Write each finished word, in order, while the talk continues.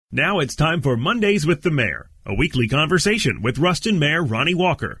Now it's time for Mondays with the Mayor, a weekly conversation with Ruston Mayor Ronny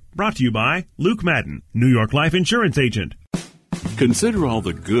Walker, brought to you by Luke Madden, New York Life Insurance Agent. Consider all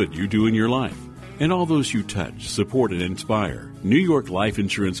the good you do in your life and all those you touch, support, and inspire. New York Life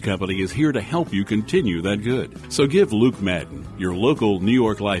Insurance Company is here to help you continue that good. So give Luke Madden, your local New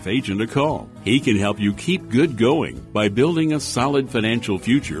York Life agent, a call. He can help you keep good going by building a solid financial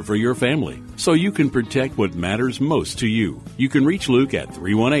future for your family so you can protect what matters most to you. You can reach Luke at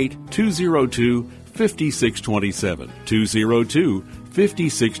 318-202-5627,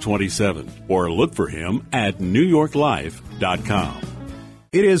 202-5627, or look for him at newyorklife.com.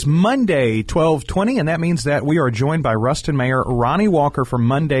 It is Monday, 12/20, and that means that we are joined by Ruston Mayor Ronny Walker from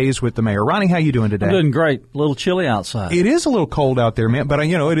Mondays with the Mayor. Ronny, how you doing today? I'm doing great. A little chilly outside. It is a little cold out there, man, but,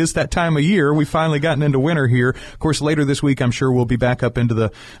 it is that time of year. We've finally gotten into winter here. Of course, later this week, I'm sure we'll be back up into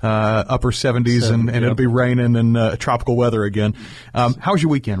the upper 70s, and it'll be raining and tropical weather again. How was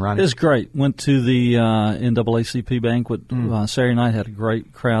your weekend, Ronny? It was great. Went to the NAACP banquet Saturday night. Had a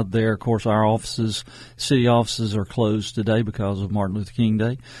great crowd there. Of course, our offices, city offices, are closed today because of Martin Luther King Day.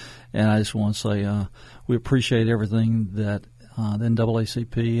 And I just want to say we appreciate everything that the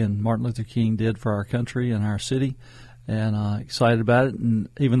NAACP and Martin Luther King did for our country and our city, and excited about it. And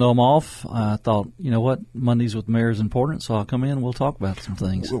even though I'm off, I thought, you know what, Mondays with the Mayor is important, so I'll come in and we'll talk about some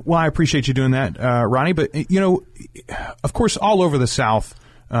things. Well, I appreciate you doing that, Ronny. But, of course, all over the South,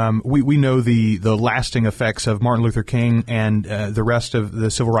 we know the lasting effects of Martin Luther King and the rest of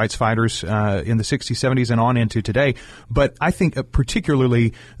the civil rights fighters in the 60s, 70s, and on into today. But I think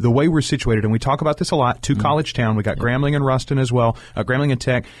particularly the way we're situated, and we talk about this a lot, college town. We got Grambling and Ruston as well, Grambling and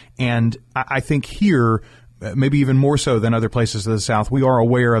Tech. And I think here, maybe even more so than other places of the South, we are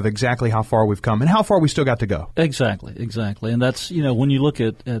aware of exactly how far we've come and how far we still got to go. Exactly. And that's, when you look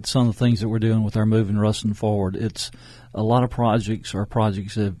at some of the things that we're doing with our moving Ruston forward, it's a lot of projects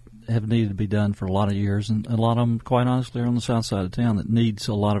that have needed to be done for a lot of years, and a lot of them, quite honestly, are on the south side of town that needs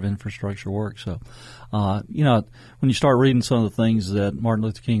a lot of infrastructure work. So, when you start reading some of the things that Martin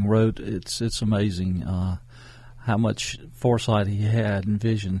Luther King wrote, it's amazing how much foresight he had and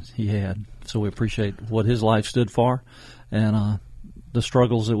vision he had. So we appreciate what his life stood for, and the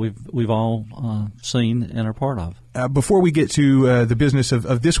struggles that we've all seen and are part of. Before we get to the business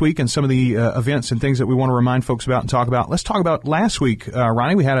of this week and some of the events and things that we want to remind folks about and talk about, let's talk about last week.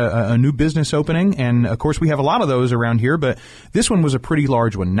 Ronny, we had a new business opening, and of course we have a lot of those around here, but this one was a pretty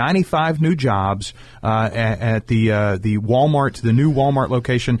large one. 95 new jobs at the Walmart, the new Walmart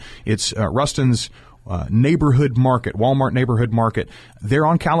location. It's Ruston's neighborhood market, Walmart neighborhood market. They're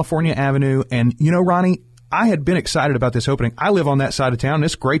on California Avenue, and Ronny, I had been excited about this opening. I live on that side of town, and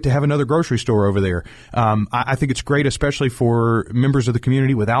it's great to have another grocery store over there. I think it's great, especially for members of the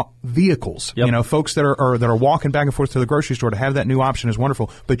community without vehicles. Yep. Folks that are walking back and forth to the grocery store, to have that new option is wonderful.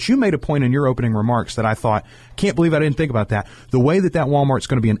 But you made a point in your opening remarks that I thought, can't believe I didn't think about that. The way that Walmart's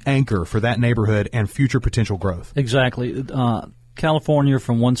going to be an anchor for that neighborhood and future potential growth. Exactly. California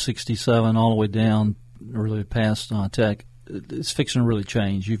from 167 all the way down, really past Tech, it's fixing to really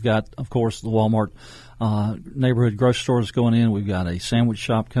change. You've got, of course, the Walmart neighborhood grocery stores going in. We've got a sandwich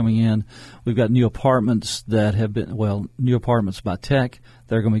shop coming in. We've got new apartments that have been, new apartments by Tech.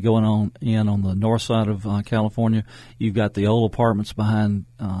 They're going to be going on the north side of California. You've got the old apartments behind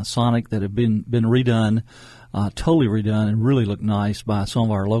Sonic that have been redone, totally redone, and really look nice by some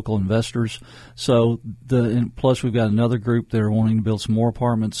of our local investors. So plus we've got another group that are wanting to build some more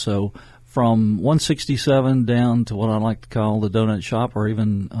apartments. So from 167 down to what I like to call the donut shop, or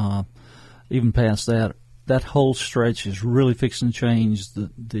even past that, that whole stretch is really fixing to change the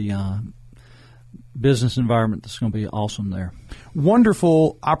business environment. That's going to be awesome there.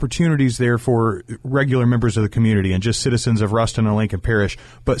 Wonderful opportunities there for regular members of the community and just citizens of Ruston and Lincoln Parish.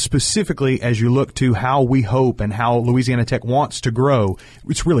 But specifically, as you look to how we hope and how Louisiana Tech wants to grow,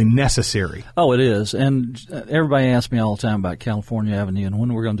 it's really necessary. Oh, it is. And everybody asks me all the time about California Avenue and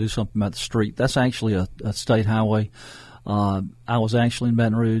when we're going to do something about the street. That's actually a state highway. I was actually in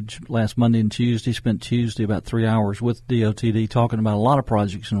Baton Rouge last Monday and Tuesday, spent Tuesday about 3 hours with DOTD talking about a lot of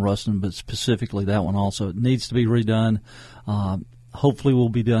projects in Ruston, but specifically that one also. It needs to be redone. Hopefully will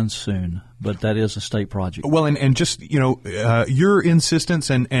be done soon, but that is a state project. Well, and just, your insistence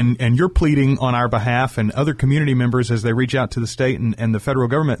and your pleading on our behalf and other community members as they reach out to the state and the federal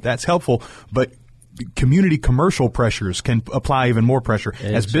government, that's helpful, but community commercial pressures can apply even more pressure.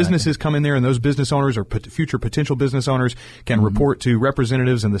 Exactly. As businesses come in there and those business owners or future potential business owners can report to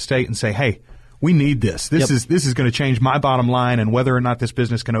representatives in the state and say, hey, we need this. This is going to change my bottom line and whether or not this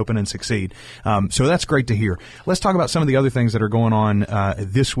business can open and succeed. So that's great to hear. Let's talk about some of the other things that are going on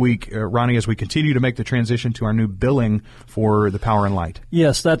this week, Ronnie, as we continue to make the transition to our new billing for the power and light.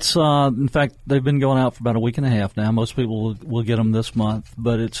 Yes, that's in fact, they've been going out for about a week and a half now. Most people will get them this month,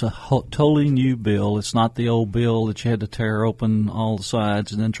 but it's a totally new bill. It's not the old bill that you had to tear open all the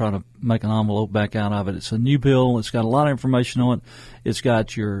sides and then try to make an envelope back out of it. It's a new bill. It's got a lot of information on it. It's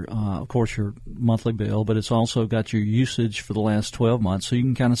got your, of course, your monthly bill, but it's also got your usage for the last 12 months, so you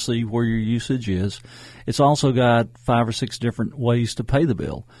can kind of see where your usage is. It's also got 5 or 6 different ways to pay the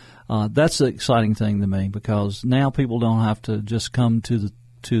bill. That's the exciting thing to me, because now people don't have to just come to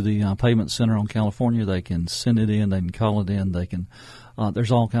the payment center on California. They can send it in. They can call it in. They can.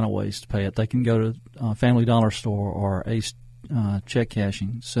 There's all kind of ways to pay it. They can go to Family Dollar Store or Ace check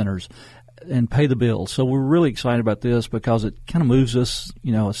cashing centers and pay the bill. So we're really excited about this because it kind of moves us,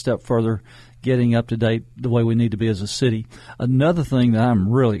 a step further, getting up to date the way we need to be as a city. Another thing that I'm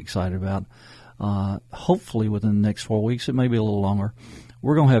really excited about, hopefully within the next 4 weeks, it may be a little longer,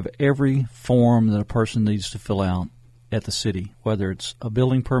 we're going to have every form that a person needs to fill out at the city, whether it's a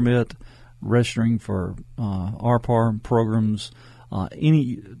building permit, registering for RPAR programs,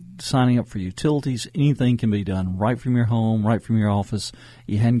 any signing up for utilities, anything can be done right from your home, right from your office.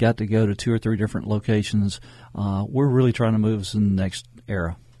 You hadn't got to go to 2 or 3 different locations. We're really trying to move us in the next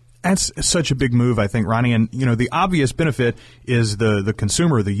era. That's such a big move, I think, Ronnie. And, the obvious benefit is the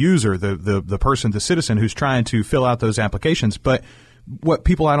consumer, the user, the person, the citizen who's trying to fill out those applications. But what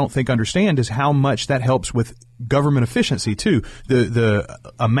people I don't think understand is how much that helps with government efficiency too. The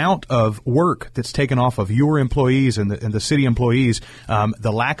amount of work that's taken off of your employees and the city employees,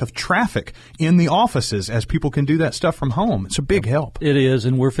 the lack of traffic in the offices as people can do that stuff from home. It's a big help. It is,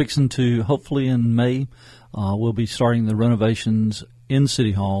 and we're fixing to, hopefully in May, we'll be starting the renovations in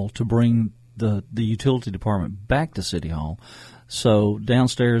City Hall to bring the utility department back to City Hall. So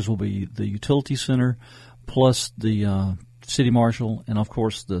downstairs will be the utility center plus the city marshal, and of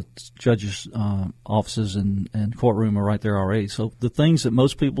course the judges' offices and courtroom are right there already. So the things that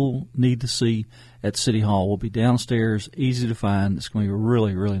most people need to see at City Hall will be downstairs, easy to find. It's going to be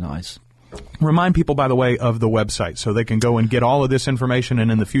really, really nice. Remind people, by the way, of the website so they can go and get all of this information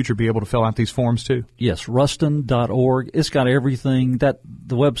and in the future be able to fill out these forms too. Yes, ruston.org. It's got everything. The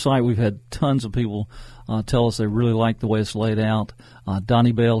website, we've had tons of people tell us they really like the way it's laid out.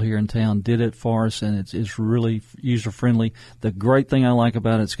 Donnie Bell here in town did it for us, and it's really user-friendly. The great thing I like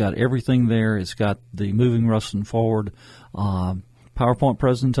about it, it's got everything there. It's got the Moving Ruston Forward PowerPoint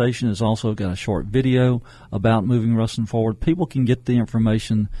presentation. It's also got a short video about Moving Ruston Forward. People can get the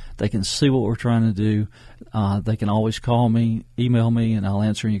information. They can see what we're trying to do. They can always call me, email me, and I'll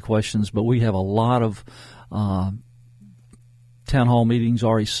answer any questions. But we have a lot of town hall meetings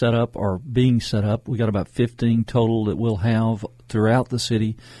already set up or being set up. We got about 15 total that we'll have throughout the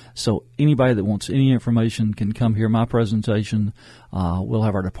city. So anybody that wants any information can come hear my presentation. We'll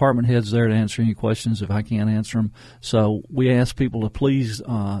have our department heads there to answer any questions if I can't answer them. So we ask people to please,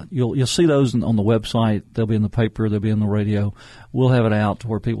 you'll see those on the website. They'll be in the paper. They'll be on the radio. We'll have it out to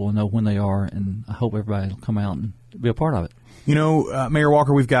where people will know when they are, and I hope everybody will come out and be a part of it. Mayor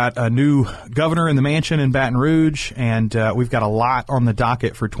Walker, we've got a new governor in the mansion in Baton Rouge, and we've got a lot on the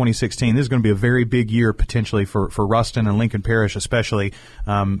docket for 2016. This is going to be a very big year potentially for Ruston and Lincoln Parish especially,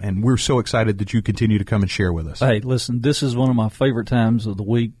 and we're so excited that you continue to come and share with us. Hey, listen, this is one of my favorite times of the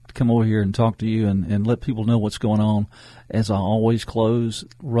week to come over here and talk to you and let people know what's going on. As I always close,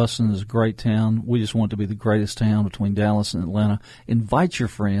 Ruston is a great town. We just want it to be the greatest town between Dallas and Atlanta. Invite your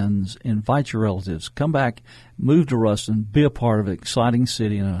friends, invite your relatives. Come back, move to Ruston, be a part of an exciting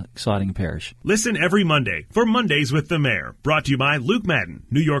city and an exciting parish. Listen every Monday for Mondays with the Mayor, brought to you by Luke Madden,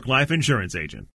 New York Life Insurance Agent.